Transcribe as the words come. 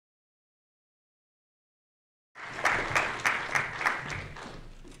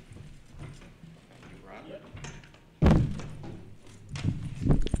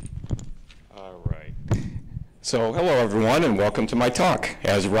So hello everyone and welcome to my talk.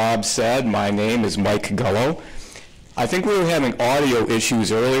 As Rob said, my name is Mike Gullo. I think we were having audio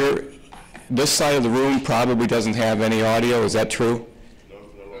issues earlier. This side of the room probably doesn't have any audio, is that true?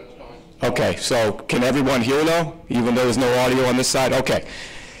 Okay, so can everyone hear though, even though there's no audio on this side? Okay.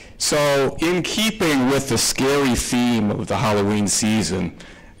 So in keeping with the scary theme of the Halloween season,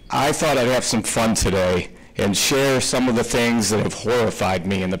 I thought I'd have some fun today and share some of the things that have horrified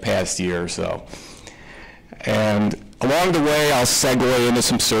me in the past year or so. And along the way, I'll segue into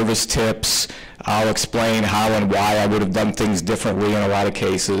some service tips. I'll explain how and why I would have done things differently in a lot of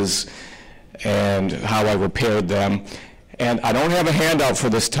cases and how I repaired them. And I don't have a handout for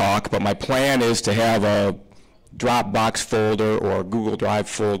this talk, but my plan is to have a Dropbox folder or a Google Drive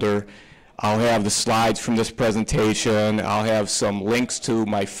folder. I'll have the slides from this presentation. I'll have some links to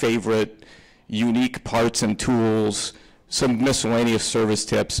my favorite unique parts and tools, some miscellaneous service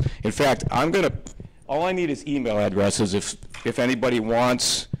tips. In fact, all I need is email addresses if anybody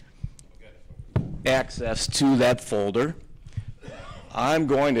wants access to that folder. I'm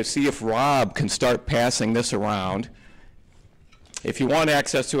going to see if Rob can start passing this around. If you want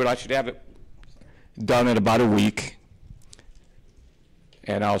access to it, I should have it done in about a week.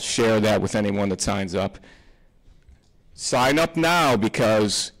 And I'll share that with anyone that signs up. Sign up now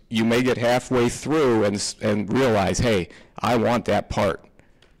because you may get halfway through and realize, hey, I want that part,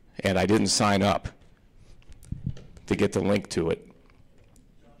 and I didn't sign up to get the link to it.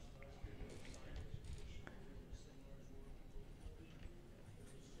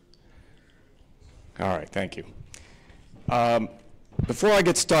 All right, thank you. Before I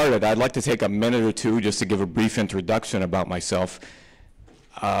get started, I'd like to take a minute or two just to give a brief introduction about myself.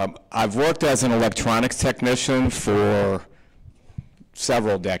 I've worked as an electronics technician for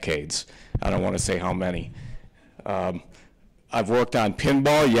several decades. I don't want to say how many. I've worked on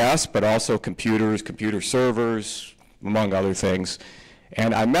pinball, yes, but also computers, computer servers, among other things.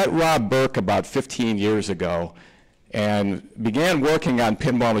 And I met Rob Burke about 15 years ago and began working on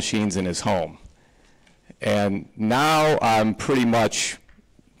pinball machines in his home. And now I'm pretty much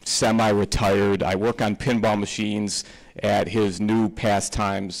semi-retired. I work on pinball machines at his new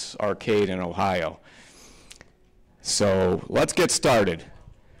Pastimes arcade in Ohio. So let's get started.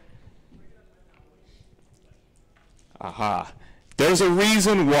 Aha. There's a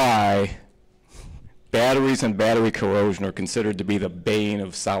reason why batteries and battery corrosion are considered to be the bane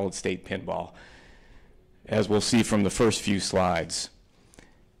of solid-state pinball, as we'll see from the first few slides.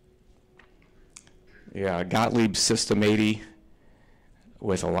 Yeah, Gottlieb System 80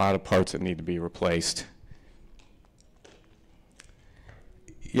 with a lot of parts that need to be replaced.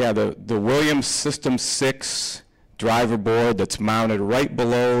 Yeah, the Williams System 6 driver board that's mounted right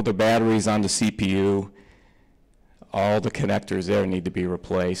below the batteries on the CPU. All the connectors there need to be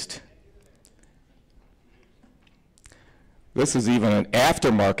replaced. This is even an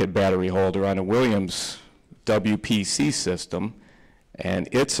aftermarket battery holder on a Williams WPC system, and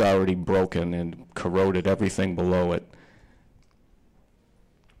it's already broken and corroded everything below it.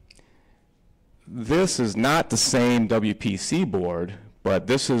 This is not the same WPC board, but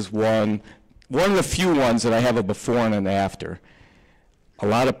this is one of the few ones that I have a before and an after. A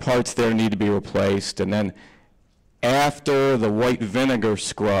lot of parts there need to be replaced, and then after the white vinegar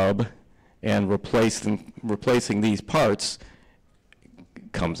scrub and replacing these parts,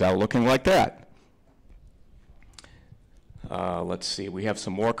 comes out looking like that. Let's see, we have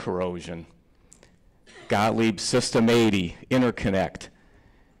some more corrosion. Gottlieb System 80 interconnect.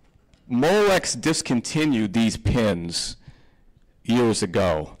 Molex discontinued these pins years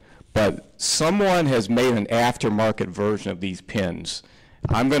ago, but someone has made an aftermarket version of these pins.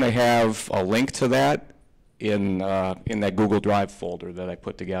 I'm going to have a link to that in that Google Drive folder that I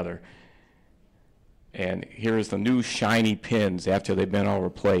put together. And here's the new shiny pins after they've been all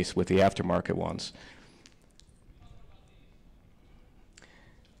replaced with the aftermarket ones.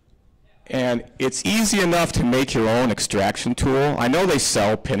 And it's easy enough to make your own extraction tool. I know they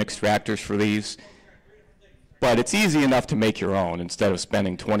sell pin extractors for these, but it's easy enough to make your own instead of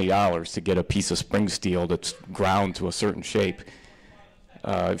spending $20 to get a piece of spring steel that's ground to a certain shape.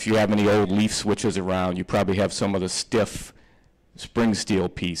 If you have any old leaf switches around, you probably have some of the stiff spring steel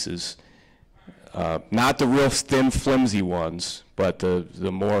pieces. Not the real thin, flimsy ones, but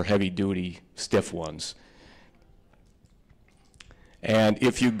the more heavy-duty, stiff ones. And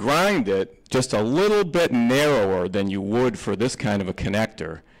if you grind it just a little bit narrower than you would for this kind of a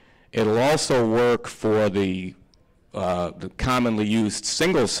connector, it'll also work for the commonly used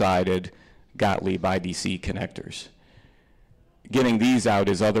single-sided Gottlieb IDC connectors. Getting these out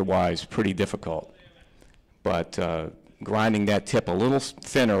is otherwise pretty difficult, but grinding that tip a little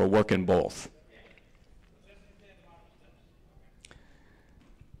thinner will work in both.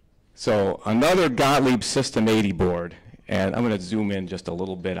 So another Gottlieb System 80 board, and I'm going to zoom in just a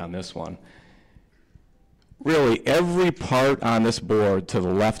little bit on this one. Really, every part on this board to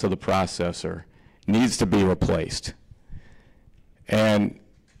the left of the processor needs to be replaced. And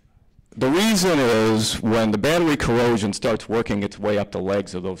the reason is when the battery corrosion starts working its way up the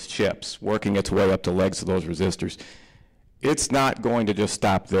legs of those chips, working its way up the legs of those resistors, it's not going to just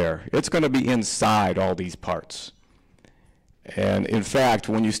stop there. It's going to be inside all these parts. And in fact,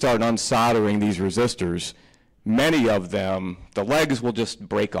 when you start unsoldering these resistors, many of them, the legs will just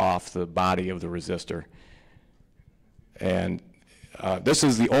break off the body of the resistor. And this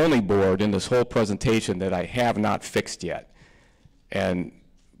is the only board in this whole presentation that I have not fixed yet. And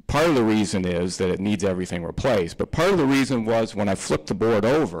part of the reason is that it needs everything replaced, but part of the reason was when I flipped the board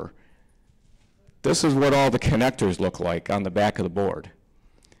over, this is what all the connectors look like on the back of the board.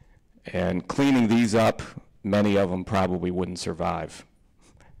 And cleaning these up, many of them probably wouldn't survive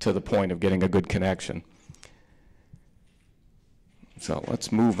to the point of getting a good connection. So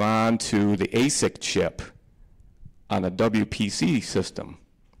let's move on to the ASIC chip on a WPC system.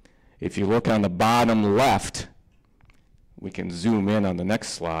 If you look on the bottom left, we can zoom in on the next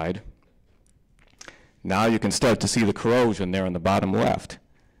slide. Now you can start to see the corrosion there on the bottom left.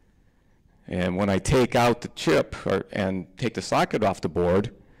 And when I take out the chip and take the socket off the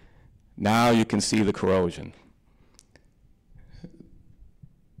board, now you can see the corrosion.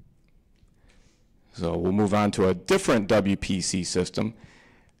 So we'll move on to a different WPC system.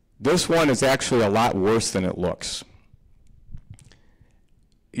 This one is actually a lot worse than it looks.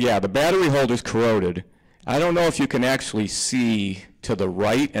 Yeah, the battery holder's corroded. I don't know if you can actually see to the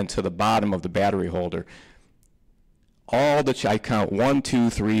right and to the bottom of the battery holder. All the, I count 1, 2,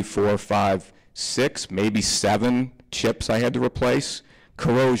 3, 4, 5, 6, maybe 7 chips I had to replace.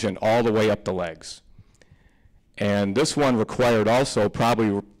 Corrosion all the way up the legs. And this one required also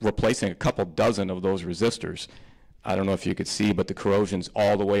probably replacing a couple dozen of those resistors. I don't know if you could see, but the corrosion's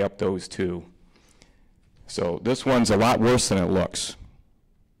all the way up those two. So this one's a lot worse than it looks.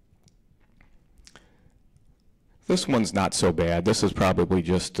 This one's not so bad. This is probably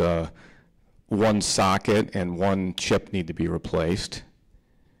just one socket and one chip need to be replaced.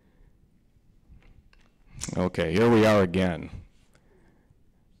 Okay, here we are again.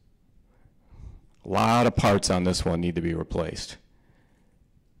 A lot of parts on this one need to be replaced.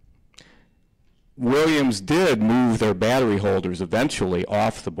 Williams did move their battery holders eventually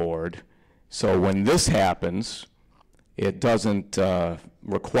off the board, so when this happens, it doesn't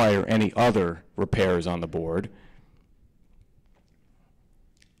require any other repairs on the board.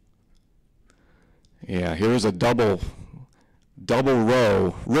 Yeah, here's a double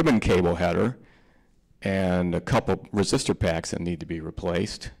row ribbon cable header and a couple resistor packs that need to be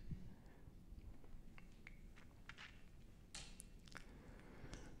replaced.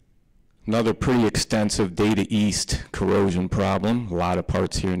 Another pretty extensive data east corrosion problem. A lot of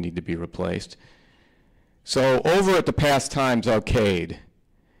parts here need to be replaced. So over at the Past Times Arcade,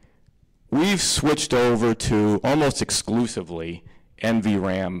 we've switched over to almost exclusively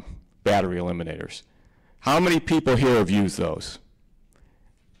NVRAM battery eliminators. How many people here have used those?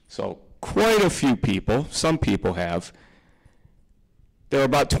 So quite a few people. Some people have. They're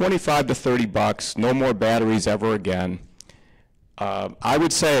about 25 to 30 bucks. No more batteries ever again. I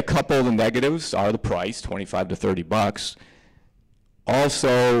would say a couple of the negatives are the price, 25 to 30 bucks.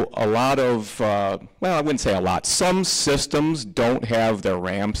 Also, a lot of, well, I wouldn't say a lot. Some systems don't have their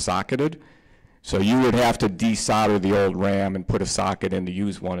RAM socketed. So you would have to desolder the old RAM and put a socket in to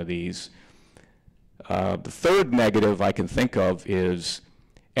use one of these. The third negative I can think of is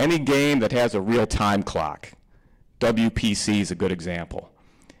any game that has a real-time clock. WPC is a good example.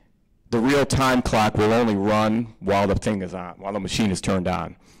 The real-time clock will only run while the thing is on, while the machine is turned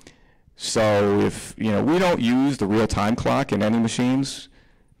on. So if, we don't use the real-time clock in any machines,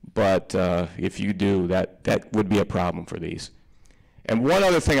 but if you do, that would be a problem for these. And one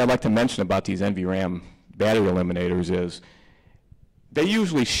other thing I'd like to mention about these NVRAM battery eliminators is they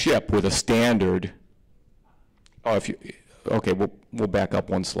usually ship with a standard. Okay, we'll back up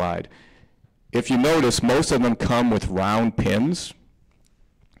one slide. If you notice, most of them come with round pins.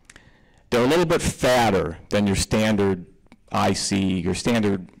 They're a little bit fatter than your standard IC, your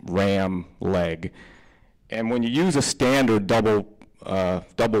standard RAM leg. And when you use a standard double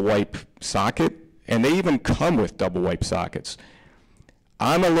wipe socket, and they even come with double wipe sockets,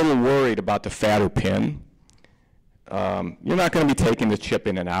 I'm a little worried about the fatter pin. You're not going to be taking the chip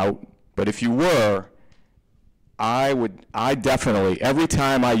in and out, but if you were, I definitely, every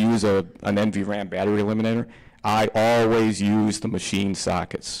time I use an NVRAM battery eliminator, I always use the machine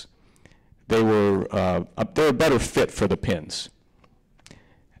sockets. They're a better fit for the pins.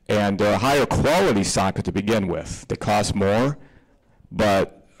 And they're a higher quality socket to begin with. They cost more,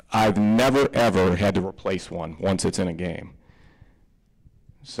 but I've never ever had to replace one once it's in a game.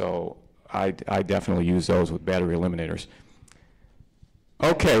 So I definitely use those with battery eliminators.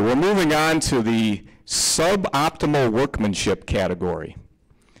 Okay, we're moving on to the suboptimal workmanship category.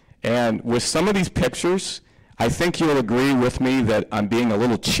 And with some of these pictures, I think you'll agree with me that I'm being a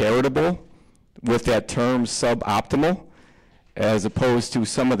little charitable with that term suboptimal, as opposed to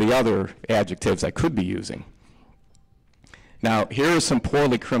some of the other adjectives I could be using. Now, here are some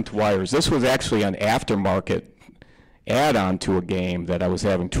poorly crimped wires. This was actually an aftermarket add-on to a game that I was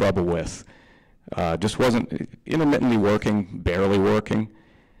having trouble with. Just wasn't intermittently working, barely working.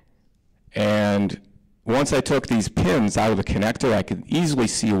 And once I took these pins out of the connector, I could easily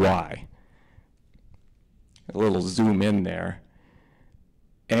see why. A little zoom in there.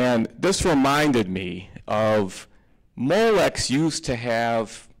 And this reminded me of Molex used to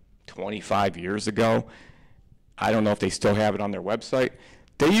have 25 years ago. I don't know if they still have it on their website.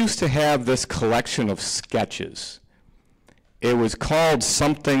 They used to have this collection of sketches. It was called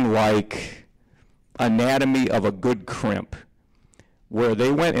something like Anatomy of a Good Crimp, where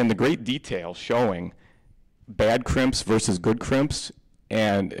they went into great detail showing bad crimps versus good crimps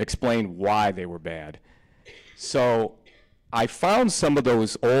and explained why they were bad. So I found some of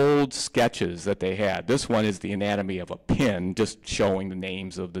those old sketches that they had. This one is the anatomy of a pin, just showing the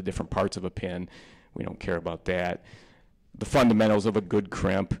names of the different parts of a pin. We don't care about that. The fundamentals of a good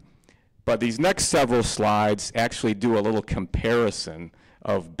crimp. But these next several slides actually do a little comparison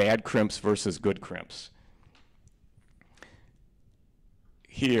of bad crimps versus good crimps.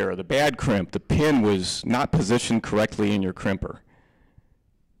 Here, the bad crimp, the pin was not positioned correctly in your crimper.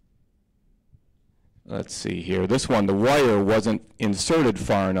 Let's see here. This one, the wire wasn't inserted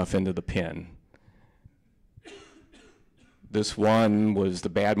far enough into the pin. This one was, the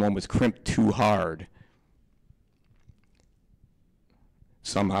bad one was crimped too hard.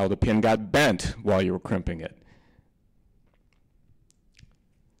 Somehow the pin got bent while you were crimping it.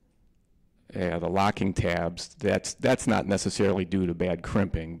 Yeah, the locking tabs, that's not necessarily due to bad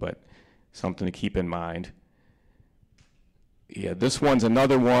crimping, but something to keep in mind. Yeah, this one's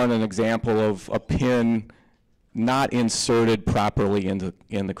another one, an example of a pin not inserted properly in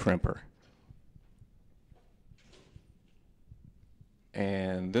the crimper.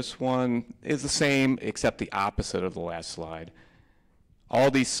 And this one is the same, except the opposite of the last slide. All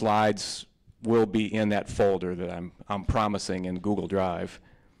these slides will be in that folder that I'm promising in Google Drive.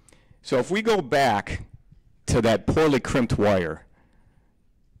 So if we go back to that poorly crimped wire,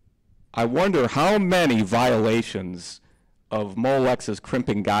 I wonder how many violations of Molex's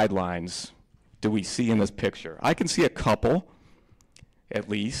crimping guidelines do we see in this picture? I can see a couple, at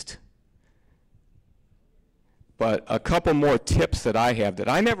least. But a couple more tips that I have that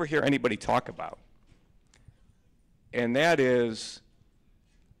I never hear anybody talk about. And that is,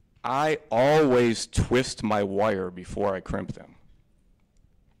 I always twist my wire before I crimp them.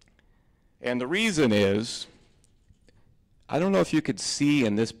 And the reason is, I don't know if you could see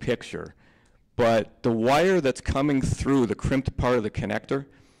in this picture, but the wire that's coming through the crimped part of the connector,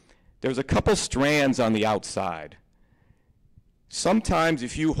 there's a couple strands on the outside. Sometimes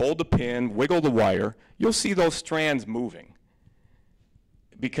if you hold the pin, wiggle the wire, you'll see those strands moving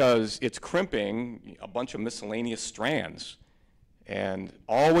because it's crimping a bunch of miscellaneous strands. And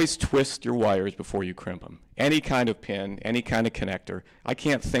always twist your wires before you crimp them. Any kind of pin, any kind of connector. I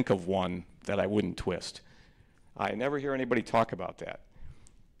can't think of one that I wouldn't twist. I never hear anybody talk about that.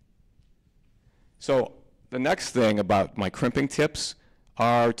 So the next thing about my crimping tips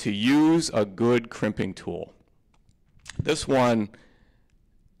are to use a good crimping tool. This one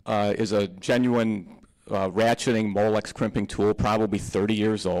is a genuine ratcheting Molex crimping tool, probably 30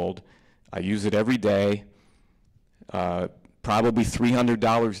 years old. I use it every day. Probably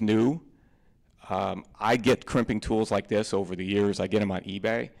 $300 new. I get crimping tools like this over the years. I get them on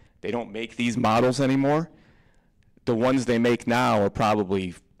eBay. They don't make these models anymore. The ones they make now are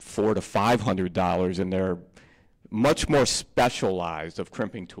probably $400 to $500, and they're much more specialized of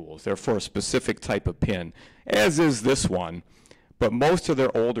crimping tools. They're for a specific type of pin, as is this one. But most of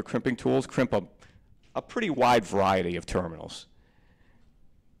their older crimping tools crimp a pretty wide variety of terminals.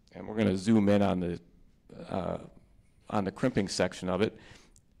 And we're going to zoom in on the crimping section of it.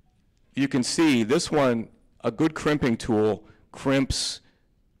 You can see this one, a good crimping tool crimps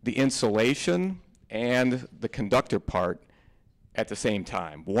the insulation and the conductor part at the same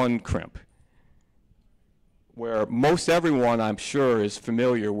time, one crimp. Where most everyone, I'm sure, is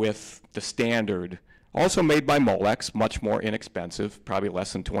familiar with the standard, also made by Molex, much more inexpensive, probably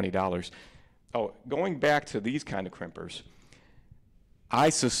less than $20. Oh, going back to these kind of crimpers, I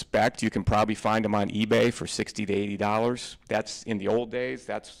suspect you can probably find them on eBay for $60 to $80. That's in the old days.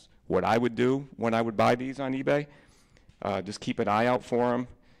 That's what I would do when I would buy these on eBay. Just keep an eye out for them.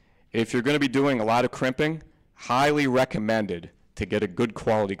 If you're going to be doing a lot of crimping, highly recommended to get a good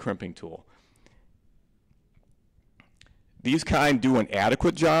quality crimping tool. These kind do an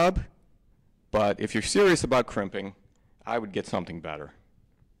adequate job, but if you're serious about crimping, I would get something better.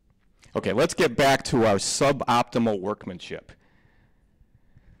 Okay, let's get back to our suboptimal workmanship.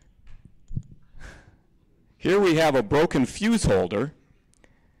 Here we have a broken fuse holder.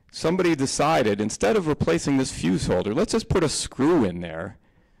 Somebody decided, instead of replacing this fuse holder, let's just put a screw in there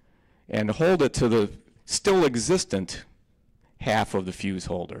and hold it to the still existent half of the fuse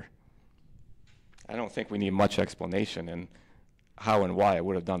holder. I don't think we need much explanation in how and why I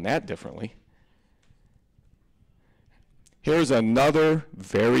would have done that differently. Here's another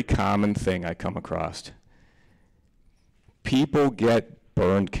very common thing I come across. People get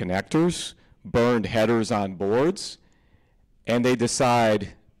burned connectors, burned headers on boards, and they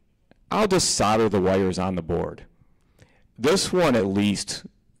decide, I'll just solder the wires on the board. This one, at least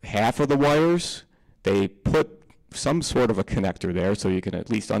half of the wires, they put some sort of a connector there so you can at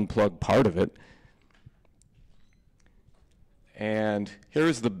least unplug part of it. And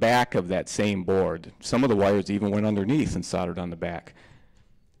here's the back of that same board. Some of the wires even went underneath and soldered on the back.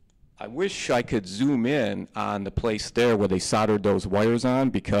 I wish I could zoom in on the place there where they soldered those wires on,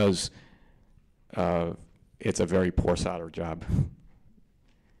 because it's a very poor solder job.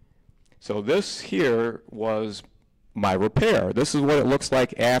 So this here was my repair. This is what it looks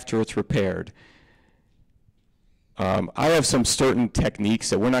like after it's repaired. I have some certain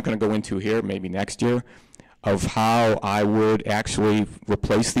techniques that we're not going to go into here, maybe next year, of how I would actually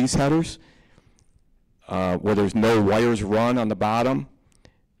replace these headers, where there's no wires run on the bottom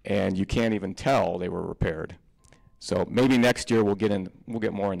and you can't even tell they were repaired. So maybe next year we'll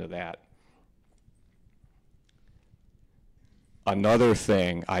get more into that. Another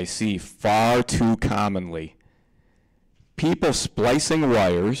thing I see far too commonly, people splicing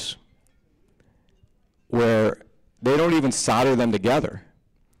wires where they don't even solder them together.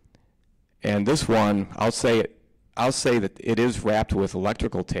 And this one, I'll say that it is wrapped with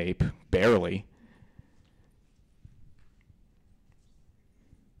electrical tape, barely.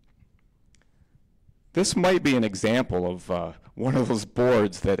 This might be an example of one of those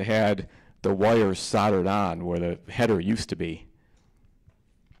boards that had the wires soldered on where the header used to be.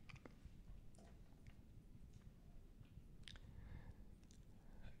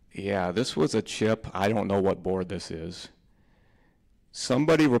 Yeah, this was a chip. I don't know what board this is.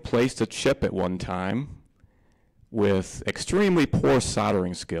 Somebody replaced a chip at one time with extremely poor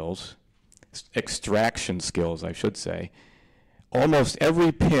soldering skills, extraction skills, I should say. Almost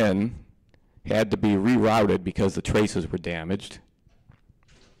every pin had to be rerouted because the traces were damaged.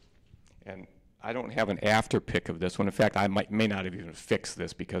 And I don't have an after pick of this one. In fact, I may not have even fixed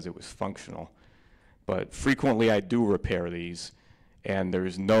this because it was functional. But frequently I do repair these, and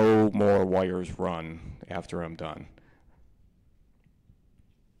there's no more wires run after I'm done.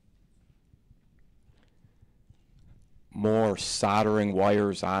 More soldering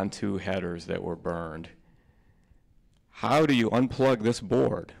wires onto headers that were burned. How do you unplug this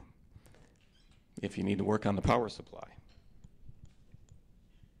board if you need to work on the power supply?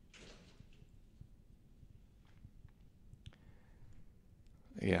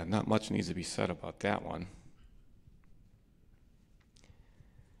 Yeah, not much needs to be said about that one.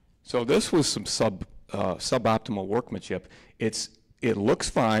 So this was some suboptimal workmanship. It looks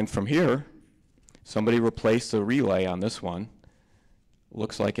fine from here. Somebody replaced the relay on this one.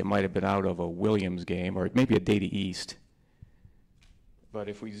 Looks like it might have been out of a Williams game or maybe a Data East. But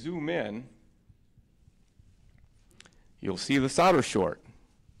if we zoom in, you'll see the solder short.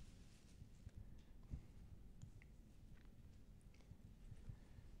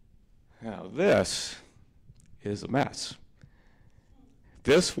 Now this is a mess.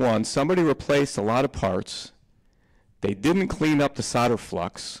 This one, somebody replaced a lot of parts. They didn't clean up the solder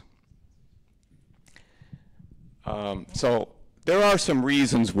flux. So there are some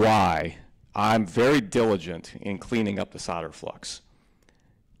reasons why I'm very diligent in cleaning up the solder flux.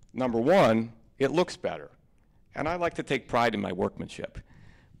 Number one, it looks better, and I like to take pride in my workmanship.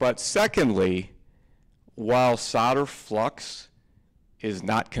 But secondly, while solder flux is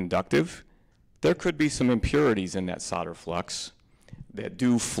not conductive, there could be some impurities in that solder flux that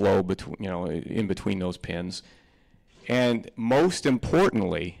do flow between, in between those pins. And most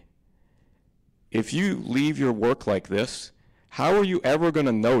importantly, if you leave your work like this, how are you ever going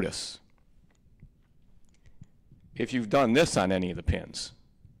to notice if you've done this on any of the pins?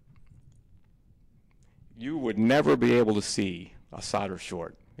 You would never be able to see a solder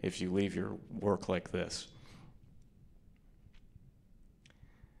short if you leave your work like this.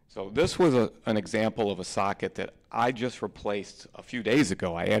 So this was an example of a socket that I just replaced a few days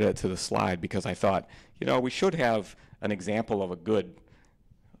ago. I added it to the slide because I thought, you know, we should have an example of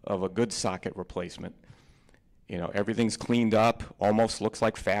a good socket replacement. You know, everything's cleaned up, almost looks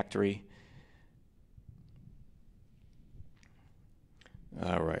like factory.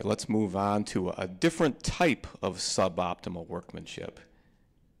 All right, let's move on to a different type of suboptimal workmanship.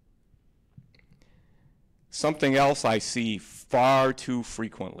 Something else I see far too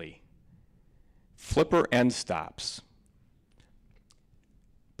frequently, flipper end stops.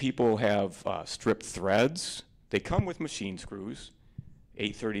 People have stripped threads. They come with machine screws,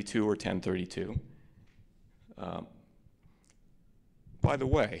 832 or 1032. By the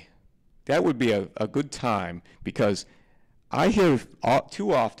way, that would be a good time, because I hear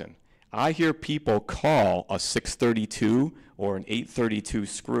too often, I hear people call a 632 or an 832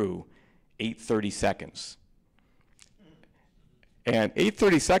 screw 830 seconds. And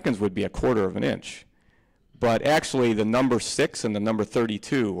 830 seconds would be a quarter of an inch. But actually the number 6 and the number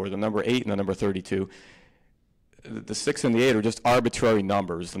 32, or the number 8 and the number 32, the 6 and the 8 are just arbitrary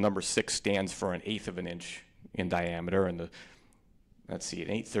numbers. The number 6 stands for an eighth of an inch in diameter, and let's see, an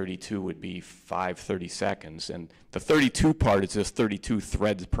 832 would be 530 seconds, and the 32 part is just 32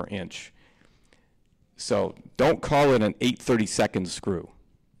 threads per inch. So don't call it an 830 second screw.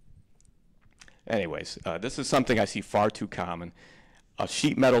 Anyways, this is something I see far too common. A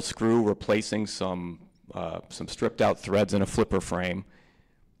sheet metal screw replacing some stripped out threads in a flipper frame.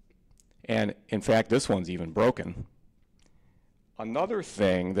 And in fact, this one's even broken. Another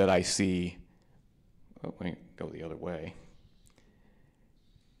thing that I see, oh, let me go the other way.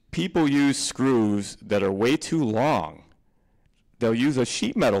 People use screws that are way too long. They'll use a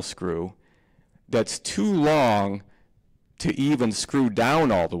sheet metal screw that's too long to even screw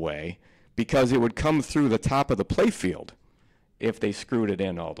down all the way, because it would come through the top of the playfield if they screwed it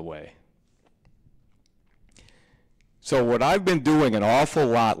in all the way. So what I've been doing an awful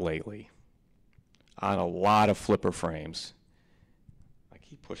lot lately on a lot of flipper frames, I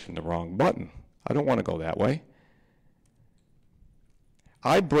keep pushing the wrong button. I don't want to go that way.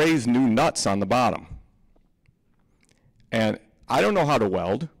 I braze new nuts on the bottom. And I don't know how to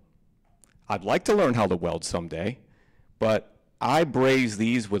weld. I'd like to learn how to weld someday, but I braze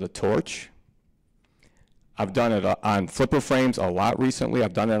these with a torch. I've done it on flipper frames a lot recently.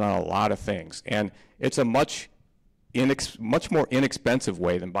 I've done it on a lot of things. And it's a much more inexpensive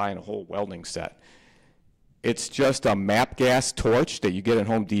way than buying a whole welding set. It's just a MAP gas torch that you get at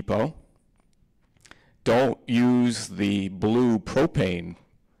Home Depot. Don't use the blue propane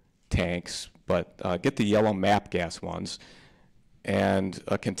tanks, but get the yellow MAP gas ones, and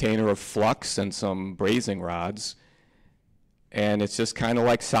a container of flux and some brazing rods. And it's just kind of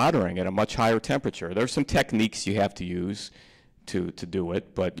like soldering at a much higher temperature. There's some techniques you have to use to do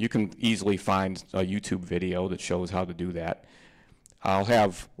it, but you can easily find a YouTube video that shows how to do that. I'll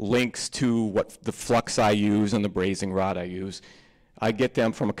have links to what the flux I use and the brazing rod I use. I get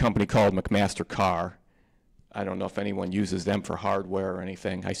them from a company called McMaster Carr. I don't know if anyone uses them for hardware or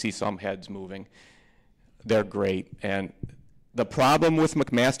anything. I see some heads moving. They're great. And the problem with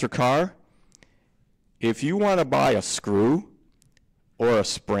McMaster Carr, if you want to buy a screw or a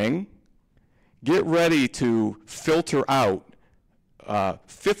spring, get ready to filter out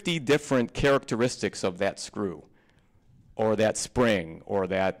 50 different characteristics of that screw or that spring or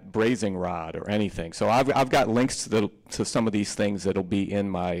that brazing rod or anything. So I've got links to some of these things that'll be in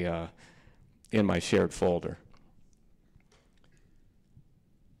my shared folder.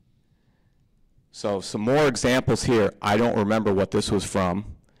 So some more examples here. I don't remember what this was from,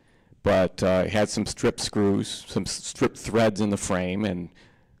 but it had some stripped screws, some stripped threads in the frame, and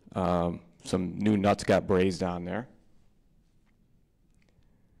some new nuts got brazed on there.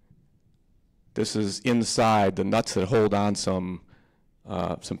 This is inside the nuts that hold on some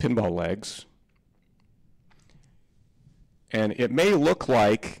pinball legs. And it may look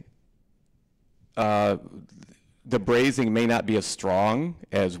like the brazing may not be as strong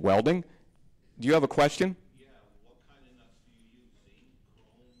as welding. Do you have a question? Yeah, what kind of nuts do you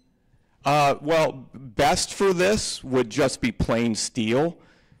use? Zinc, chrome? Well, best for this would just be plain steel.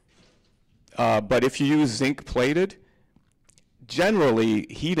 But if you use zinc plated, generally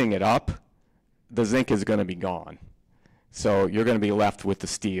heating it up, the zinc is going to be gone. So you're going to be left with the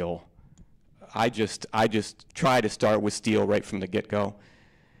steel. I just try to start with steel right from the get-go.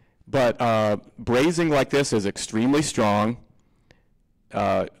 But brazing like this is extremely strong.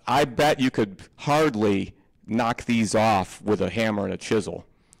 I bet you could hardly knock these off with a hammer and a chisel.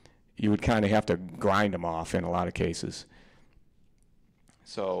 You would kind of have to grind them off in a lot of cases.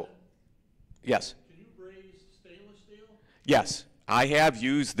 So, yes. Can you braze stainless steel? Yes, I have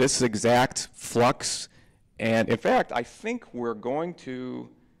used this exact flux, and in fact, I think we're going to,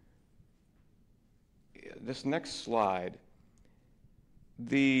 this next slide,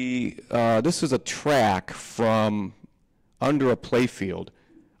 this is a track from under a playfield.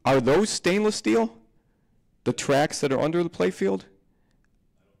 Are those stainless steel? The tracks that are under the playfield?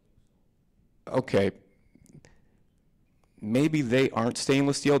 Okay. Maybe they aren't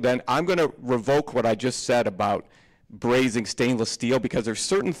stainless steel. Then I'm going to revoke what I just said about brazing stainless steel, because there's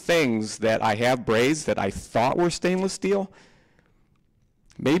certain things that I have brazed that I thought were stainless steel.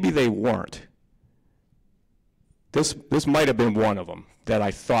 Maybe they weren't. This might have been one of them that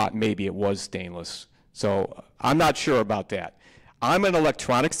I thought maybe it was stainless. So I'm not sure about that. I'm an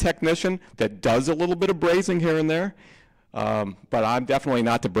electronics technician that does a little bit of brazing here and there, but I'm definitely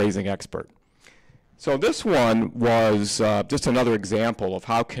not the brazing expert. So this one was just another example of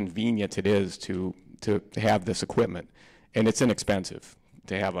how convenient it is to have this equipment, and it's inexpensive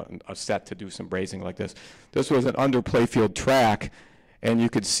to have a set to do some brazing like this. This was an under playfield track, and you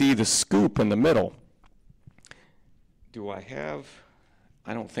could see the scoop in the middle. Do I have,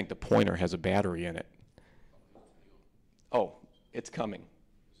 I don't think the pointer has a battery in it. Oh, it's coming.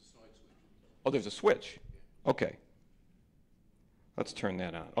 Oh, there's a switch. Okay. Let's turn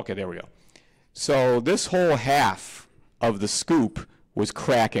that on. Okay, there we go. So this whole half of the scoop was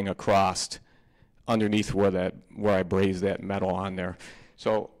cracking across underneath where I brazed that metal on there.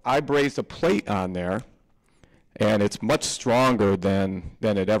 So I brazed a plate on there, and it's much stronger than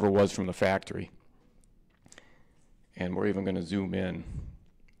it ever was from the factory. And we're even going to zoom in.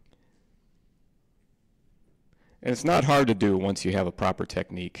 And it's not hard to do once you have a proper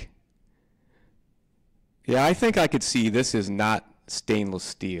technique. Yeah, I think I could see this is not stainless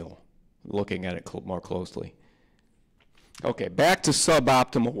steel, looking at it more closely. Okay, back to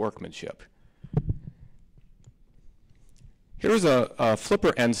suboptimal workmanship. Here's a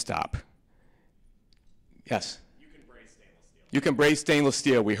flipper end stop. Yes? You can braze stainless steel. You can braze stainless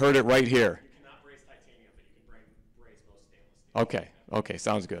steel. We heard it right here. You cannot braze titanium, but you can braze most stainless steel. Okay,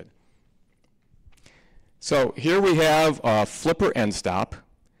 sounds good. So here we have a flipper end stop.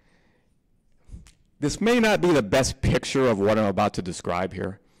 This may not be the best picture of what I'm about to describe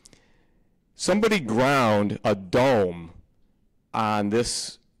here. Somebody ground a dome on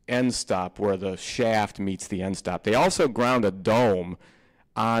this end stop where the shaft meets the end stop. They also ground a dome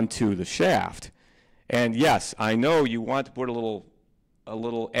onto the shaft. And yes, I know you want to put a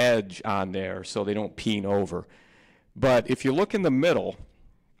little edge on there so they don't peen over. But if you look in the middle,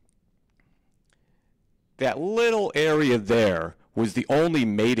 that little area there was the only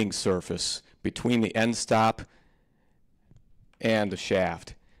mating surface between the end stop and the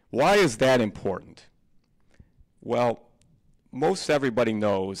shaft. Why is that important? Well, most everybody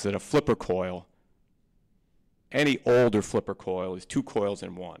knows that a flipper coil, any older flipper coil, is two coils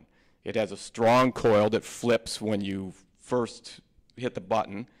in one. It has a strong coil that flips when you first hit the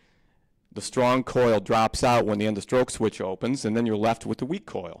button. The strong coil drops out when the end of stroke switch opens, and then you're left with the weak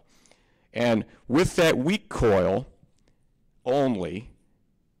coil. And with that weak coil only,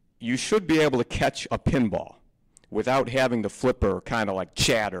 you should be able to catch a pinball without having the flipper kind of like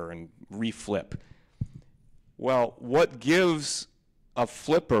chatter and reflip. Well, what gives a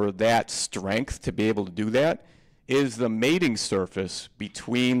flipper that strength to be able to do that is the mating surface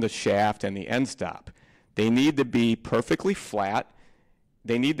between the shaft and the end stop. They need to be perfectly flat.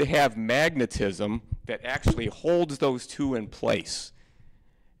 They need to have magnetism that actually holds those two in place.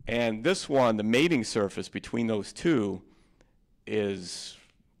 And this one, the mating surface between those two is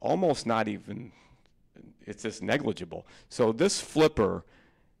almost not even, it's just negligible. So this flipper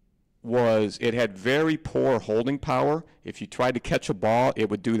it had very poor holding power. If you tried to catch a ball,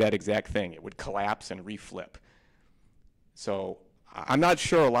 it would do that exact thing. It would collapse and reflip. So I'm not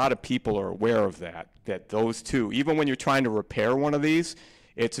sure a lot of people are aware of that those two, even when you're trying to repair one of these,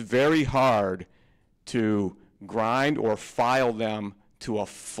 it's very hard to grind or file them to a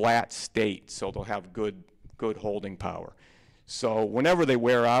flat state so they'll have good holding power. So whenever they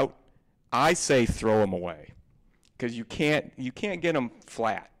wear out, I say throw them away, because you can't get them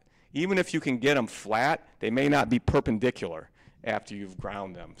flat. Even if you can get them flat, they may not be perpendicular after you've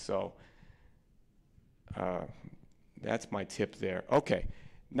ground them. So that's my tip there. Okay,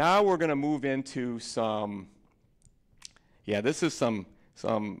 now we're going to move into this is some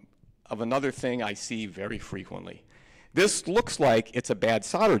of another thing I see very frequently. This looks like it's a bad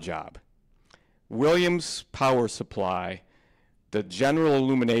solder job. Williams power supply, the general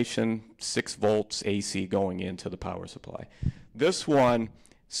illumination, 6 volts AC going into the power supply. This one,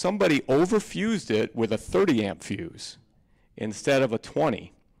 somebody overfused it with a 30 amp fuse. instead of a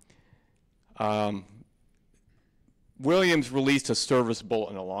 20. Williams released a service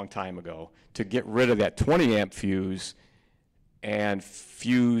bulletin a long time ago to get rid of that 20 amp fuse and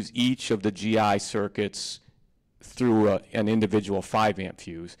fuse each of the GI circuits through an individual 5 amp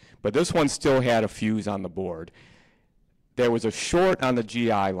fuse. But this one still had a fuse on the board. There was a short on the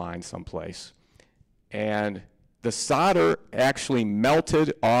GI line someplace, and the solder actually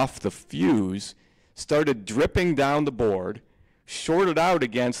melted off the fuse, started dripping down the board, shorted out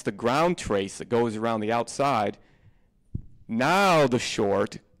against the ground trace that goes around the outside. Now the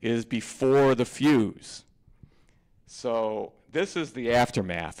short is before the fuse. So this is the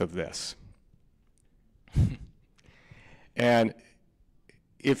aftermath of this. And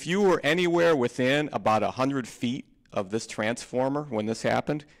if you were anywhere within about 100 feet of this transformer when this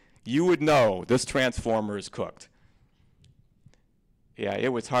happened, you would know this transformer is cooked. Yeah, it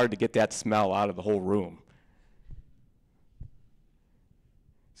was hard to get that smell out of the whole room.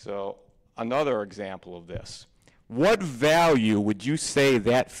 So another example of this. What value would you say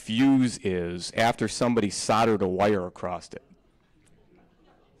that fuse is after somebody soldered a wire across it?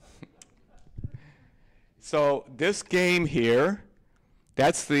 So this game here,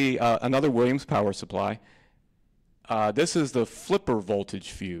 that's the another Williams power supply. This is the flipper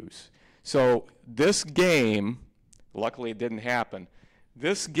voltage fuse. So this game, luckily it didn't happen,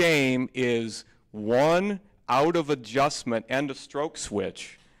 this game is one out of adjustment end of stroke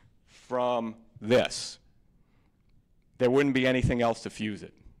switch from this. There wouldn't be anything else to fuse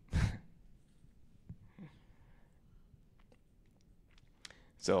it.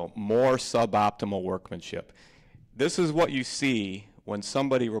 So more suboptimal workmanship. This is what you see when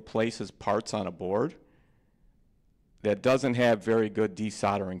somebody replaces parts on a board that doesn't have very good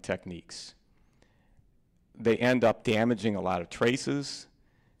desoldering techniques. They end up damaging a lot of traces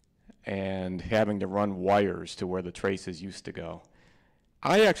and having to run wires to where the traces used to go.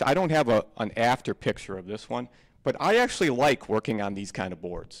 I don't have an after picture of this one, but I actually like working on these kind of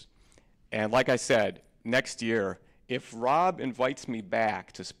boards. And like I said, next year, if Rob invites me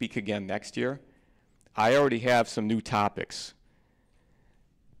back to speak again next year, I already have some new topics.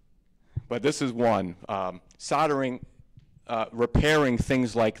 But this is one, soldering, repairing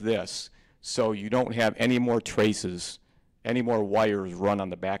things like this so you don't have any more traces, any more wires run on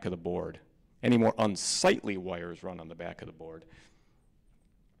the back of the board, any more unsightly wires run on the back of the board.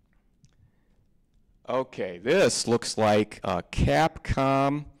 Okay, this looks like a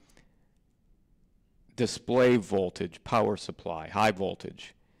Capcom display voltage power supply, high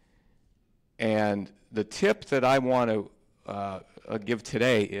voltage. And the tip that I want to give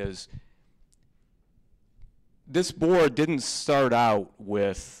today is this board didn't start out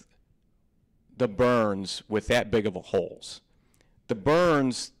with the burns with that big of a holes. The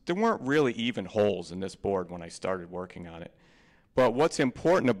burns, there weren't really even holes in this board when I started working on it. But what's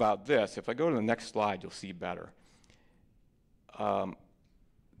important about this, if I go to the next slide, you'll see better.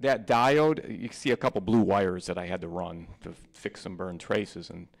 That diode, you can see a couple blue wires that I had to run to fix some burn traces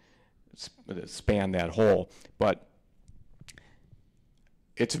and span that hole. But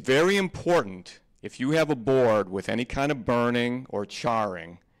it's very important, if you have a board with any kind of burning or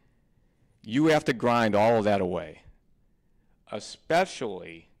charring, you have to grind all of that away,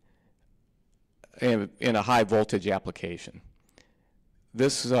 especially in a high voltage application.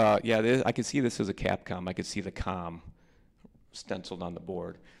 This, yeah, I can see this as a Capcom. I can see the COM stenciled on the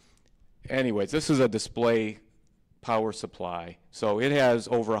board. Anyways, this is a display power supply, so it has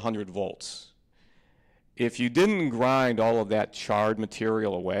over 100 volts. If you didn't grind all of that charred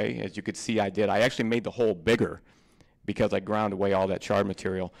material away, as you could see I did, I actually made the hole bigger because I ground away all that charred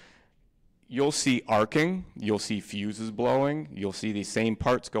material. You'll see arcing, you'll see fuses blowing, you'll see these same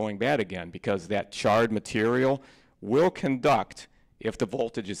parts going bad again because that charred material will conduct if the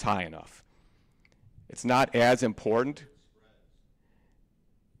voltage is high enough. It's not as important.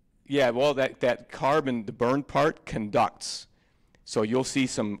 Yeah, well, that carbon, the burned part, conducts. So you'll see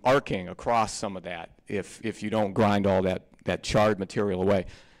some arcing across some of that if you don't grind all that charred material away.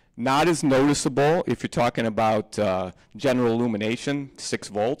 Not as noticeable if you're talking about general illumination, 6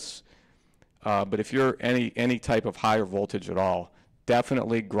 volts. But if you're any type of higher voltage at all,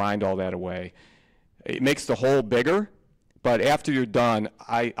 definitely grind all that away. It makes the hole bigger. But after you're done,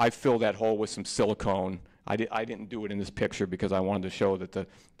 I fill that hole with some silicone. I didn't do it in this picture because I wanted to show that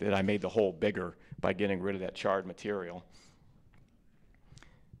I made the hole bigger by getting rid of that charred material.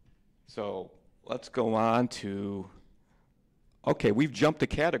 So let's go on to, okay, we've jumped a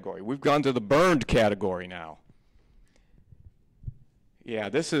category. We've gone to the burned category now. Yeah,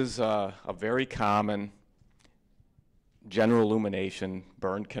 this is a very common general illumination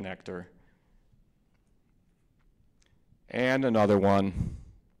burned connector. and another one.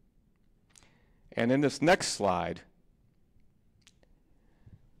 And in this next slide,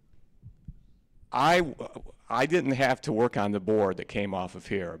 I didn't have to work on the board that came off of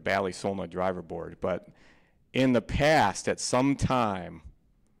here, a Bally Solna driver board, but in the past, at some time,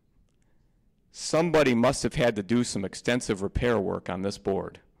 somebody must have had to do some extensive repair work on this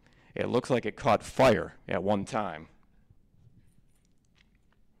board. It looks like it caught fire at one time.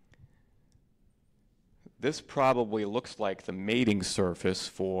 This probably looks like the mating surface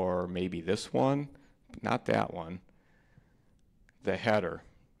for maybe this one, not that one, the header.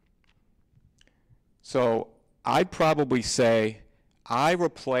 So I'd probably say I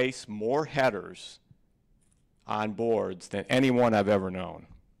replace more headers on boards than anyone I've ever known.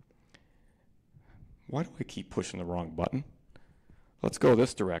 Why do I keep pushing the wrong button? Let's go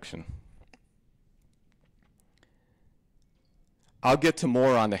this direction. I'll get to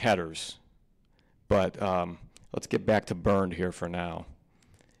more on the headers, but let's get back to burned here for now.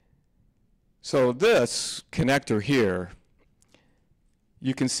 So this connector here,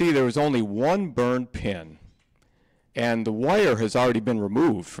 you can see there was only one burned pin, and the wire has already been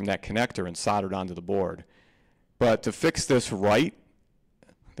removed from that connector and soldered onto the board. But to fix this right,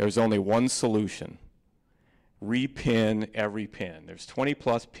 there's only one solution. Repin every pin. There's 20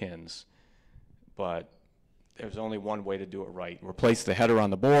 plus pins, but there's only one way to do it right. Replace the header on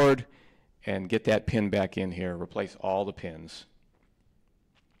the board and get that pin back in here. Replace all the pins.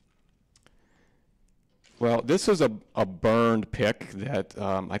 Well, this is a burned pick that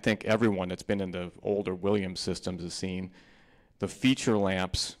I think everyone that's been in the older Williams systems has seen. The feature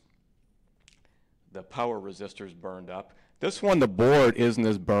lamps, the power resistors burned up. This one, the board isn't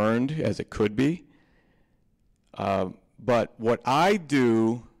as burned as it could be. But what I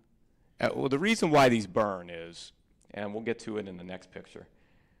do, well, the reason why these burn is, and we'll get to it in the next picture,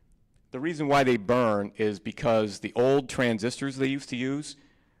 the reason why they burn is because the old transistors they used to use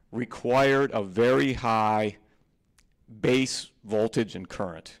required a very high base voltage and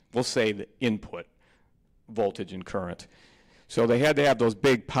current. We'll say the input voltage and current. So they had to have those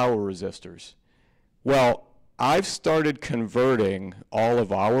big power resistors. Well, I've started converting all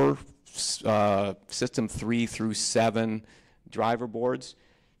of our system 3 through 7 driver boards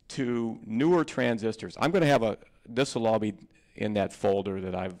to newer transistors. I'm going to have this will all be in that folder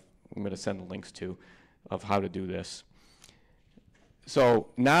that I'm going to send the links to of how to do this. So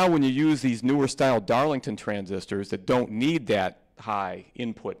now when you use these newer style Darlington transistors that don't need that high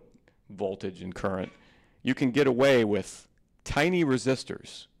input voltage and current, you can get away with tiny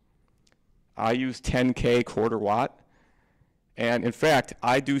resistors. I use 10K quarter watt, and in fact,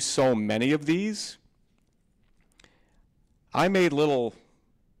 I do so many of these. I made little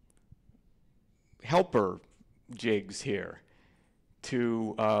helper jigs here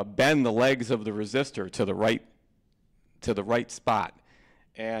to bend the legs of the resistor to the right spot.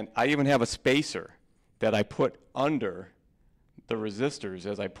 And I even have a spacer that I put under the resistors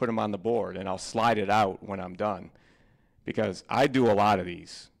as I put them on the board, and I'll slide it out when I'm done, because I do a lot of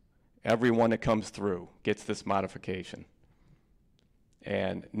these. Every one that comes through gets this modification.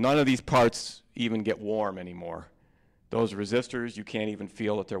 And none of these parts even get warm anymore. Those resistors, you can't even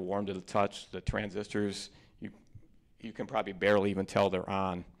feel that they're warm to the touch. The transistors, you can probably barely even tell they're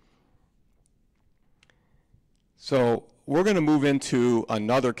on. So we're going to move into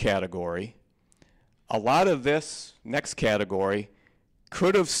another category. A lot of this next category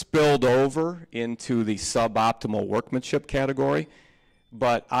could have spilled over into the suboptimal workmanship category,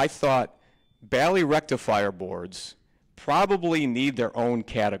 but I thought Bally rectifier boards probably need their own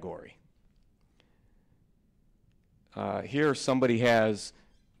category. Here somebody has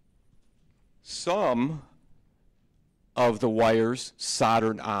some of the wires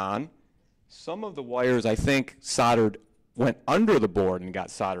soldered on. Some of the wires, I think, went under the board and got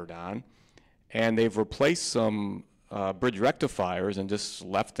soldered on, and they've replaced some bridge rectifiers and just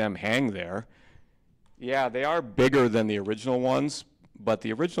left them hang there. Yeah, they are bigger than the original ones, but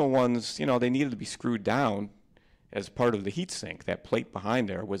the original ones, you know, they needed to be screwed down as part of the heat sink. That plate behind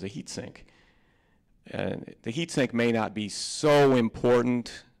there was a heat sink. And the heat sink may not be so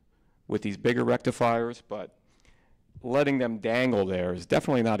important with these bigger rectifiers, but letting them dangle there is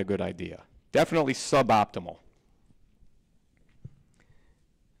definitely not a good idea. Definitely suboptimal.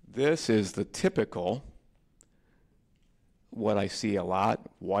 This is the typical, what I see a lot,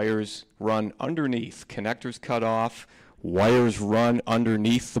 wires run underneath, connectors cut off, wires run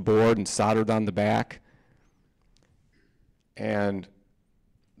underneath the board and soldered on the back. And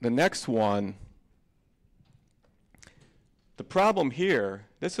the next one, the problem here,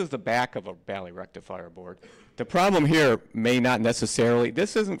 this is the back of a Bally rectifier board. The problem here may not necessarily,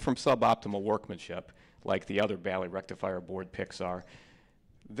 this isn't from suboptimal workmanship. like the other Bally rectifier board picks are.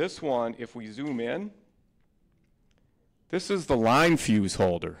 This one, if we zoom in, this is the line fuse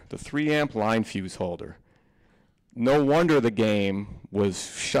holder, the 3-amp line fuse holder. No wonder the game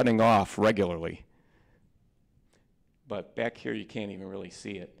was shutting off regularly. But back here you can't even really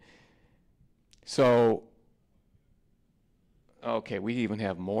see it. So, okay, we even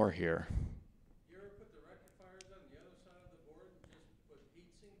have more here. You ever put the rectifiers on the other side of the board and just put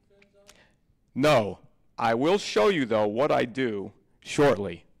heatsink fins on? No. I will show you, though, what I do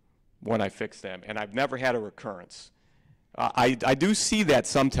shortly when I fix them, and I've never had a recurrence. I do see that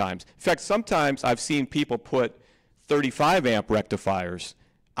sometimes. In fact, sometimes I've seen people put 35-amp rectifiers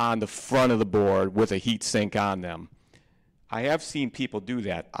on the front of the board with a heat sink on them. I have seen people do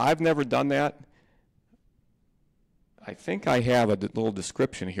that. I've never done that. I think I have a little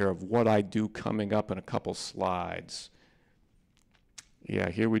description here of what I do coming up in a couple slides. Yeah,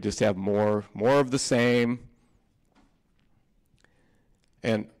 here we just have more of the same.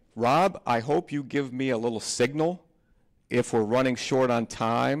 And Rob, I hope you give me a little signal if we're running short on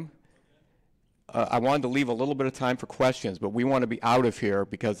time. I wanted to leave a little bit of time for questions, but we want to be out of here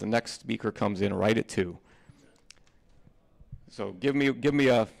because the next speaker comes in right at 2. So give me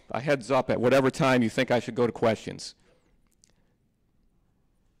a heads up at whatever time you think I should go to questions.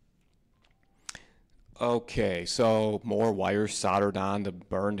 Okay, so more wires soldered on the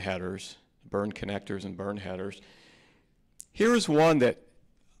burned headers, burned connectors and burned headers. Here's one that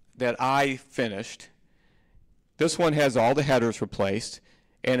I finished. This one has all the headers replaced,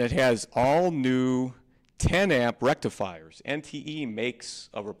 and it has all new 10-amp rectifiers. NTE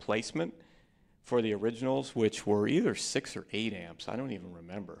makes a replacement for the originals, which were either 6 or 8 amps. I don't even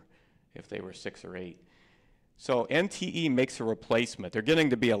remember if they were 6 or 8. So NTE makes a replacement. They're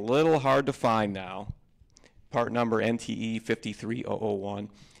getting to be a little hard to find now. Part number NTE 53001.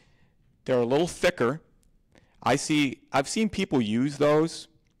 They're a little thicker. I've seen people use those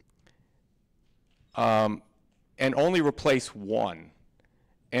and only replace one,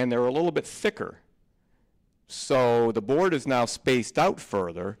 and they're a little bit thicker. So the board is now spaced out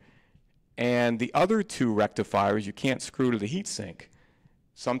further, and the other 2 rectifiers you can't screw to the heatsink.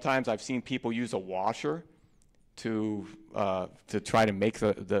 Sometimes I've seen people use a washer to try to make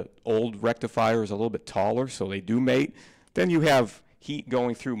the old rectifiers a little bit taller so they do mate. Then you have heat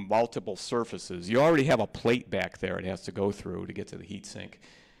going through multiple surfaces. You already have a plate back there it has to go through to get to the heatsink.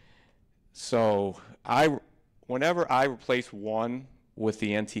 So whenever I replace one with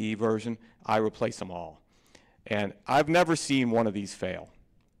the NTE version, I replace them all. And I've never seen one of these fail.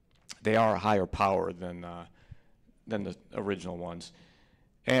 They are a higher power than the original ones.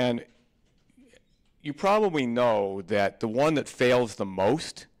 And you probably know that the one that fails the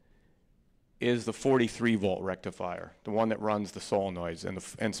most is the 43-volt rectifier, the one that runs the solenoids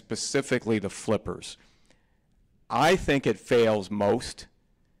and specifically the flippers. I think it fails most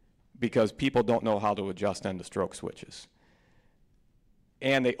because people don't know how to adjust end-of-stroke switches.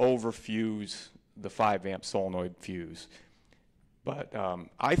 And they overfuse the 5-amp solenoid fuse. But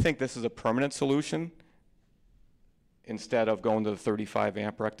I think this is a permanent solution instead of going to the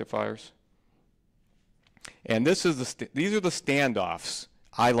 35-amp rectifiers. And these are the standoffs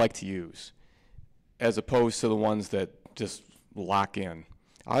I like to use, as opposed to the ones that just lock in.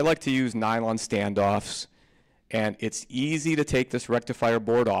 I like to use nylon standoffs, and it's easy to take this rectifier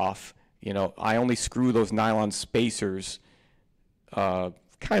board off. You know, I only screw those nylon spacers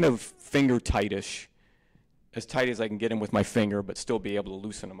kind of finger tightish, as tight as I can get them with my finger, but still be able to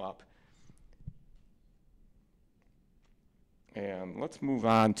loosen them up. And let's move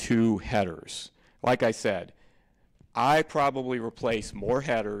on to headers. Like I said, I probably replace more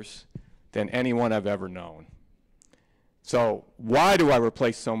headers than anyone I've ever known. So why do I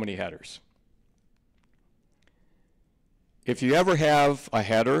replace so many headers? If you ever have a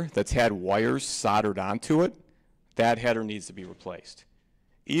header that's had wires soldered onto it, that header needs to be replaced.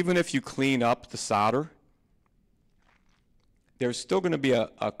 Even if you clean up the solder, there's still going to be a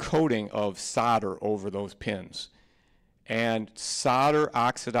coating of solder over those pins. And solder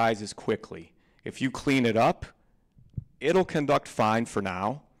oxidizes quickly. If you clean it up, it'll conduct fine for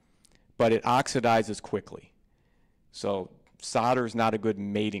now, but it oxidizes quickly. So solder is not a good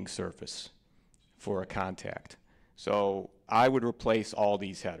mating surface for a contact. So I would replace all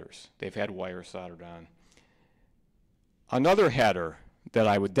these headers. They've had wires soldered on. Another header that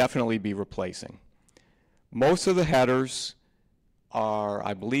I would definitely be replacing. Most of the headers are,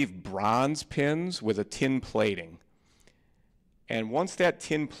 I believe, bronze pins with a tin plating. And once that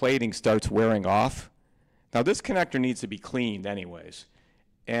tin plating starts wearing off, now this connector needs to be cleaned anyways.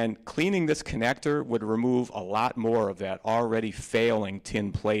 And cleaning this connector would remove a lot more of that already failing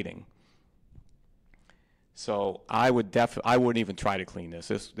tin plating. So I wouldn't even try to clean this.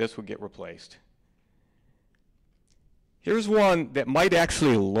 This would get replaced. Here's one that might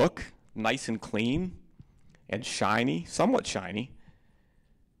actually look nice and clean and shiny, somewhat shiny,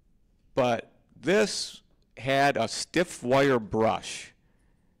 but this had a stiff wire brush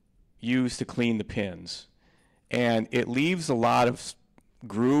used to clean the pins, and it leaves a lot of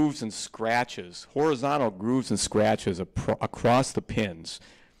grooves and scratches, horizontal grooves and scratches across the pins.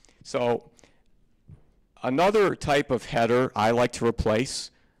 So another type of header I like to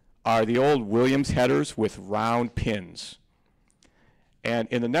replace are the old Williams headers with round pins. And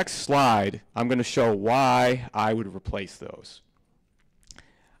in the next slide, I'm going to show why I would replace those.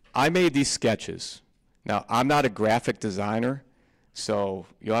 I made these sketches. Now, I'm not a graphic designer, so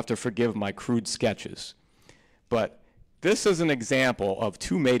you'll have to forgive my crude sketches. But this is an example of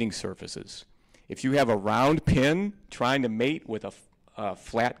two mating surfaces. If you have a round pin trying to mate with a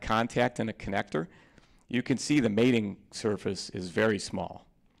flat contact and a connector, you can see the mating surface is very small.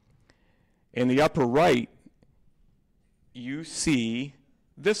 In the upper right, you see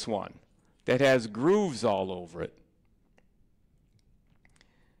this one that has grooves all over it.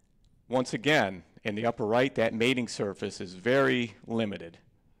 Once again, in the upper right, that mating surface is very limited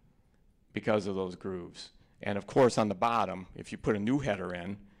because of those grooves. And of course, on the bottom, if you put a new header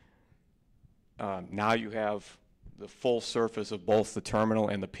in, now you have the full surface of both the terminal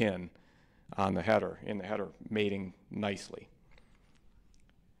and the pin on the header, in the header, mating nicely.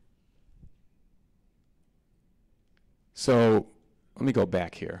 So let me go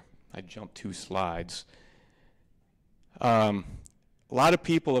back here. I jumped 2 slides. A lot of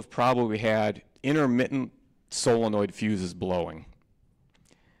people have probably had intermittent solenoid fuses blowing.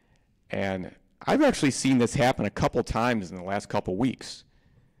 And I've actually seen this happen a couple times in the last couple weeks.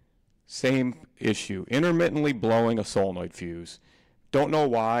 Same issue, intermittently blowing a solenoid fuse. Don't know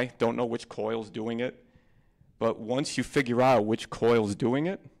why, don't know which coil's doing it, but once you figure out which coil's doing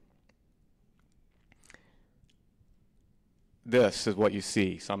it, this is what you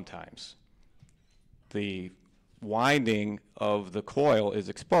see sometimes. The winding of the coil is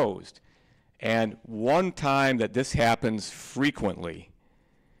exposed. And one time that this happens frequently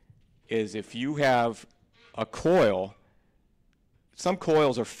is if you have a coil, some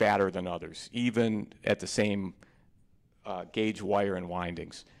coils are fatter than others, even at the same gauge wire and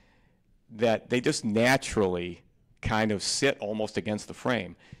windings, that they just naturally kind of sit almost against the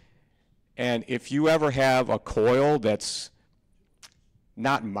frame. And if you ever have a coil that's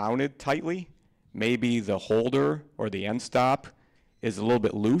not mounted tightly, maybe the holder or the end stop is a little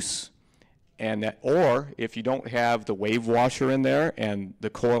bit loose, and that, or if you don't have the wave washer in there and the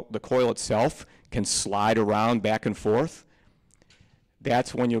coil itself can slide around back and forth,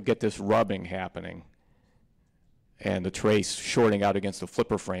 that's when you'll get this rubbing happening and the trace shorting out against the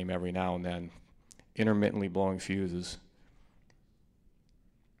flipper frame every now and then, intermittently blowing fuses.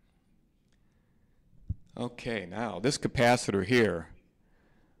 Okay, now this capacitor here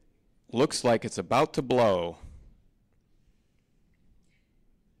looks like it's about to blow.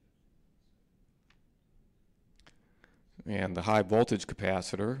 And the high voltage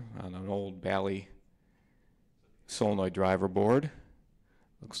capacitor on an old Bally solenoid driver board,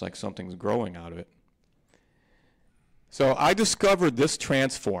 looks like something's growing out of it. So I discovered this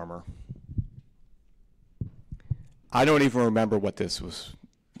transformer. I don't even remember what this was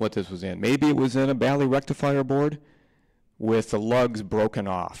in. Maybe it was in a Bally rectifier board with the lugs broken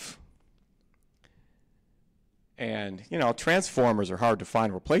off. And, you know, transformers are hard to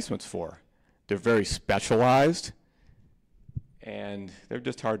find replacements for. They're very specialized, and they're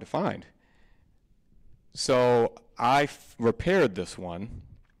just hard to find. So I repaired this one.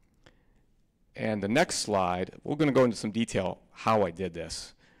 And the next slide, we're going to go into some detail how I did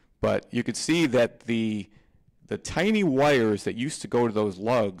this. But you can see that the tiny wires that used to go to those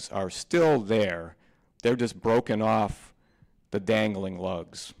lugs are still there. They're just broken off the dangling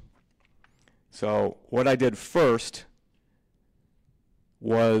lugs. So what I did first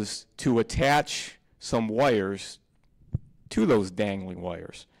was to attach some wires to those dangling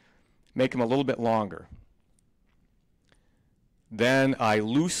wires, make them a little bit longer. Then I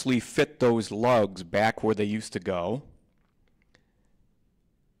loosely fit those lugs back where they used to go,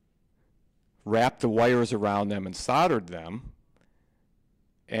 wrapped the wires around them and soldered them,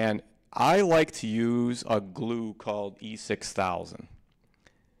 and I like to use a glue called E6000.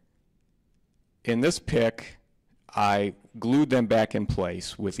 In this pic, I glued them back in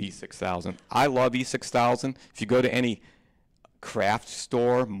place with E6000. I love E6000. If you go to any craft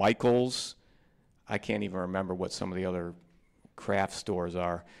store, Michael's, I can't even remember what some of the other craft stores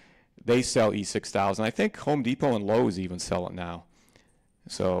are, they sell E6000. I think Home Depot and Lowe's even sell it now.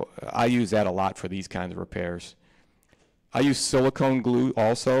 So I use that a lot for these kinds of repairs. I use silicone glue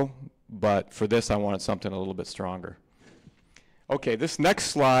also, but for this I wanted something a little bit stronger. Okay, this next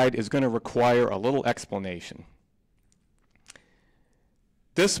slide is going to require a little explanation.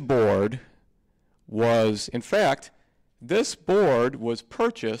 This board was, in fact, this board was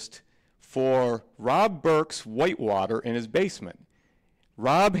purchased for Rob Burke's whitewater in his basement.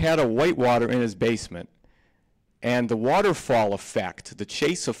 Rob had a whitewater in his basement, and the waterfall effect, the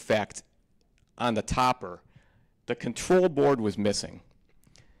chase effect on the topper, the control board was missing.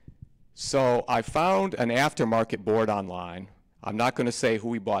 So I found an aftermarket board online. I'm not going to say who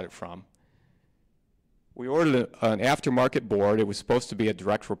we bought it from. We ordered an aftermarket board. It was supposed to be a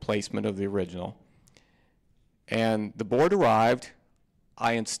direct replacement of the original. And the board arrived.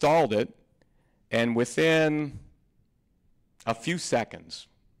 I installed it, and within a few seconds,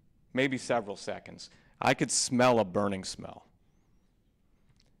 maybe several seconds, I could smell a burning smell.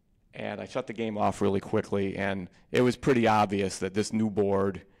 And I shut the game off really quickly, and it was pretty obvious that this new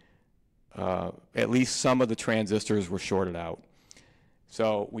board, at least some of the transistors were shorted out.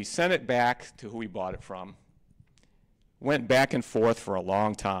 So we sent it back to who we bought it from, went back and forth for a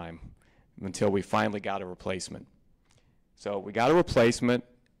long time until we finally got a replacement. So we got a replacement.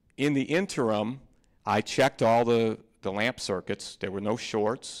 In the interim, I checked all the lamp circuits. There were no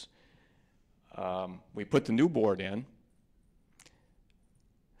shorts. We put the new board in.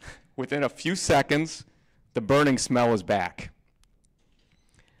 Within a few seconds, the burning smell is back.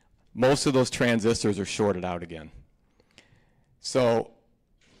 Most of those transistors are shorted out again. So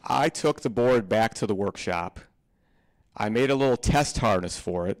I took the board back to the workshop. I made a little test harness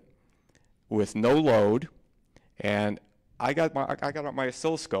for it with no load, and I got out my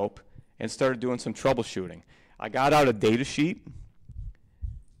oscilloscope and started doing some troubleshooting. I got out a data sheet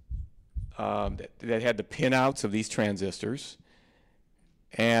that had the pinouts of these transistors,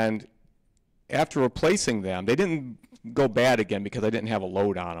 and after replacing them, they didn't go bad again because I didn't have a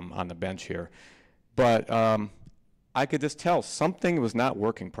load on them on the bench here, but I could just tell something was not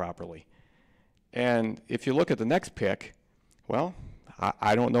working properly. And if you look at the next pick, well,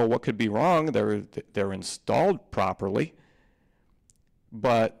 I don't know what could be wrong. They're installed properly,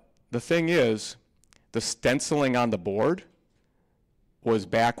 but the thing is, the stenciling on the board was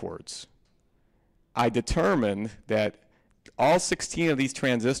backwards. I determined that all 16 of these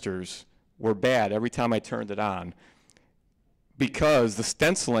transistors were bad every time I turned it on because the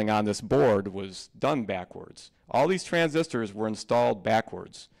stenciling on this board was done backwards. All these transistors were installed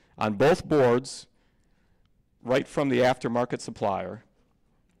backwards on both boards, right from the aftermarket supplier.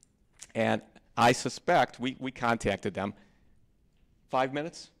 And I suspect, we contacted them. 5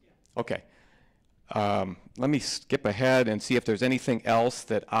 minutes? Okay. Let me skip ahead and see if there's anything else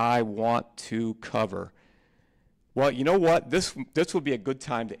that I want to cover. Well, you know what? This would be a good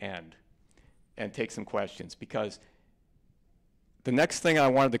time to end and take some questions, because the next thing I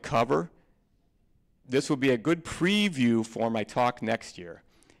wanted to cover, this would be a good preview for my talk next year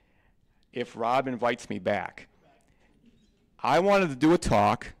if Rob invites me back. I wanted to do a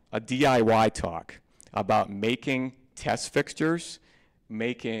talk, a DIY talk, about making test fixtures,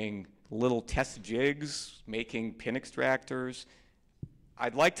 making little test jigs, making pin extractors.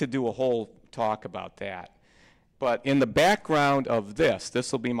 I'd like to do a whole talk about that. But in the background of this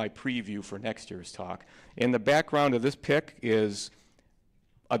will be my preview for next year's talk. In the background of this pick is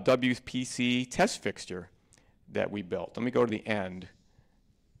a WPC test fixture that we built. Let me go to the end.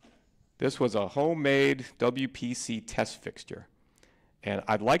 This was a homemade WPC test fixture. And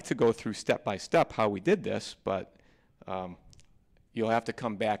I'd like to go through step by step how we did this, but you'll have to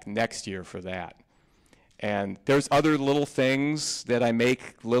come back next year for that. And there's other little things that I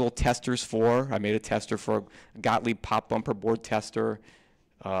make little testers for. I made a tester for a Gottlieb pop bumper board tester.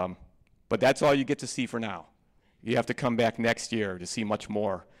 But that's all you get to see for now. You have to come back next year to see much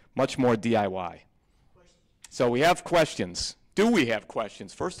more DIY. So we have questions. Do we have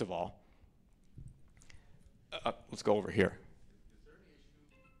questions, first of all? Let's go over here. Is there any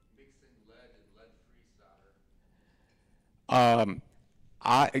issue mixing lead and lead-free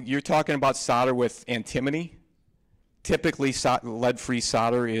solder? You're talking about solder with antimony? Typically, lead-free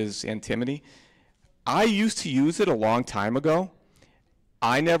solder is antimony. I used to use it a long time ago.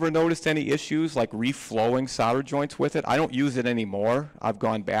 I never noticed any issues like reflowing solder joints with it. I don't use it anymore. I've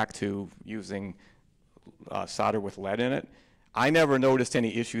gone back to using solder with lead in it. I never noticed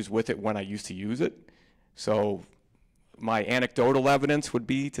any issues with it when I used to use it. So my anecdotal evidence would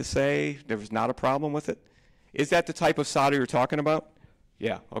be to say there was not a problem with it. Is that the type of solder you're talking about?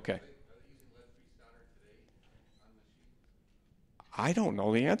 Yeah, okay. Are they using lead-free solder today on machines? I don't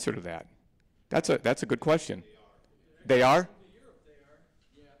know the answer to that. That's a good question. They are? In Europe, they are.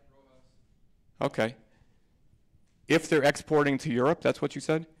 Okay. If they're exporting to Europe, that's what you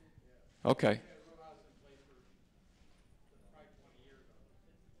said? Okay.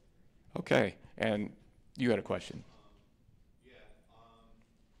 Okay, and you had a question. Yeah,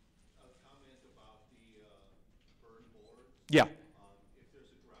 a comment about the burn board. Yeah. If there's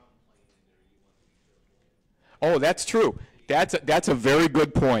a ground plane in there, you want to be careful. Oh, that's true. That's a very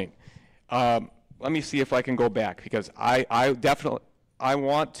good point. Let me see if I can go back, because I definitely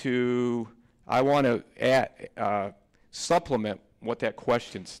want to add, supplement what that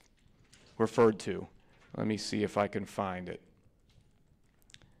question's referred to. Let me see if I can find it.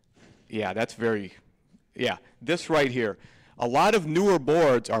 Yeah, that's very, yeah, this right here. A lot of newer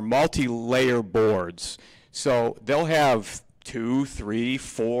boards are multi-layer boards. So they'll have 2, 3,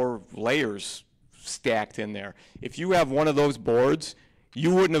 4 layers stacked in there. If you have one of those boards,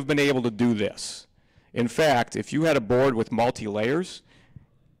 you wouldn't have been able to do this. In fact, if you had a board with multi-layers,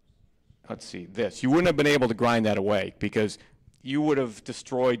 let's see, this, you wouldn't have been able to grind that away, because you would have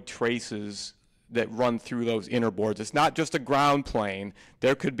destroyed traces that run through those inner boards. It's not just a ground plane.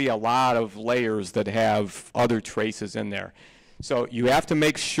 There could be a lot of layers that have other traces in there. So you have to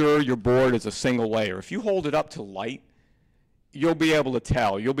make sure your board is a single layer. If you hold it up to light, you'll be able to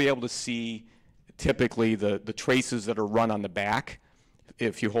tell. You'll be able to see typically the traces that are run on the back.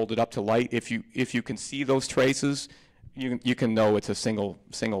 If you hold it up to light, if you can see those traces, you can know it's a single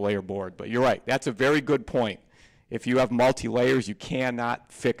layer board. But you're right, that's a very good point. If you have multi-layers, you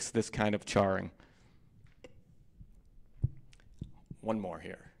cannot fix this kind of charring. One more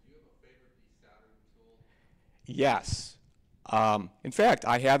here. Do you have a favorite desoldering tool? Yes. In fact,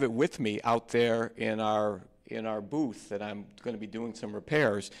 I have it with me out there in our booth that I'm going to be doing some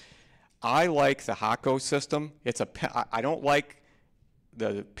repairs. I like the Hakko system. I don't like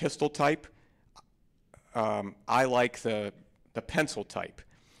the pistol type. I like the pencil type.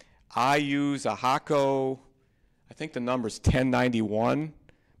 I use a Hakko, I think the number is 1091,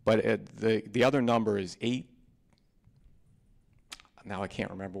 but the other number is 8. Now I can't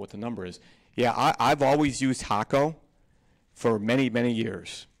remember what the number is. Yeah, I've always used Hakko for many, many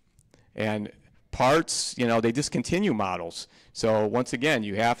years. And parts, they discontinue models. So once again,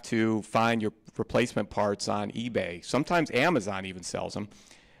 you have to find your replacement parts on eBay. Sometimes Amazon even sells them.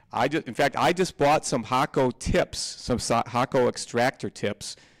 In fact, I just bought some Hakko tips, some Hakko extractor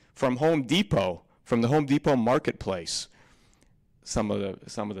tips from Home Depot, from the Home Depot marketplace. Some of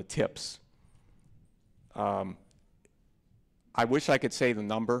the tips. I wish I could say the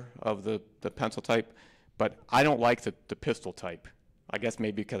number of the pencil type, but I don't like the pistol type. I guess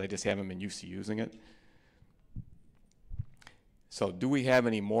maybe because I just haven't been used to using it. So do we have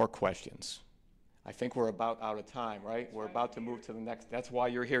any more questions? I think we're about out of time, right? We're about to move to the next. That's why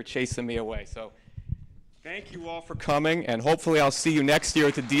you're here chasing me away. So thank you all for coming, and hopefully I'll see you next year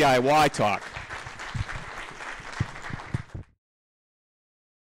at the DIY Talk.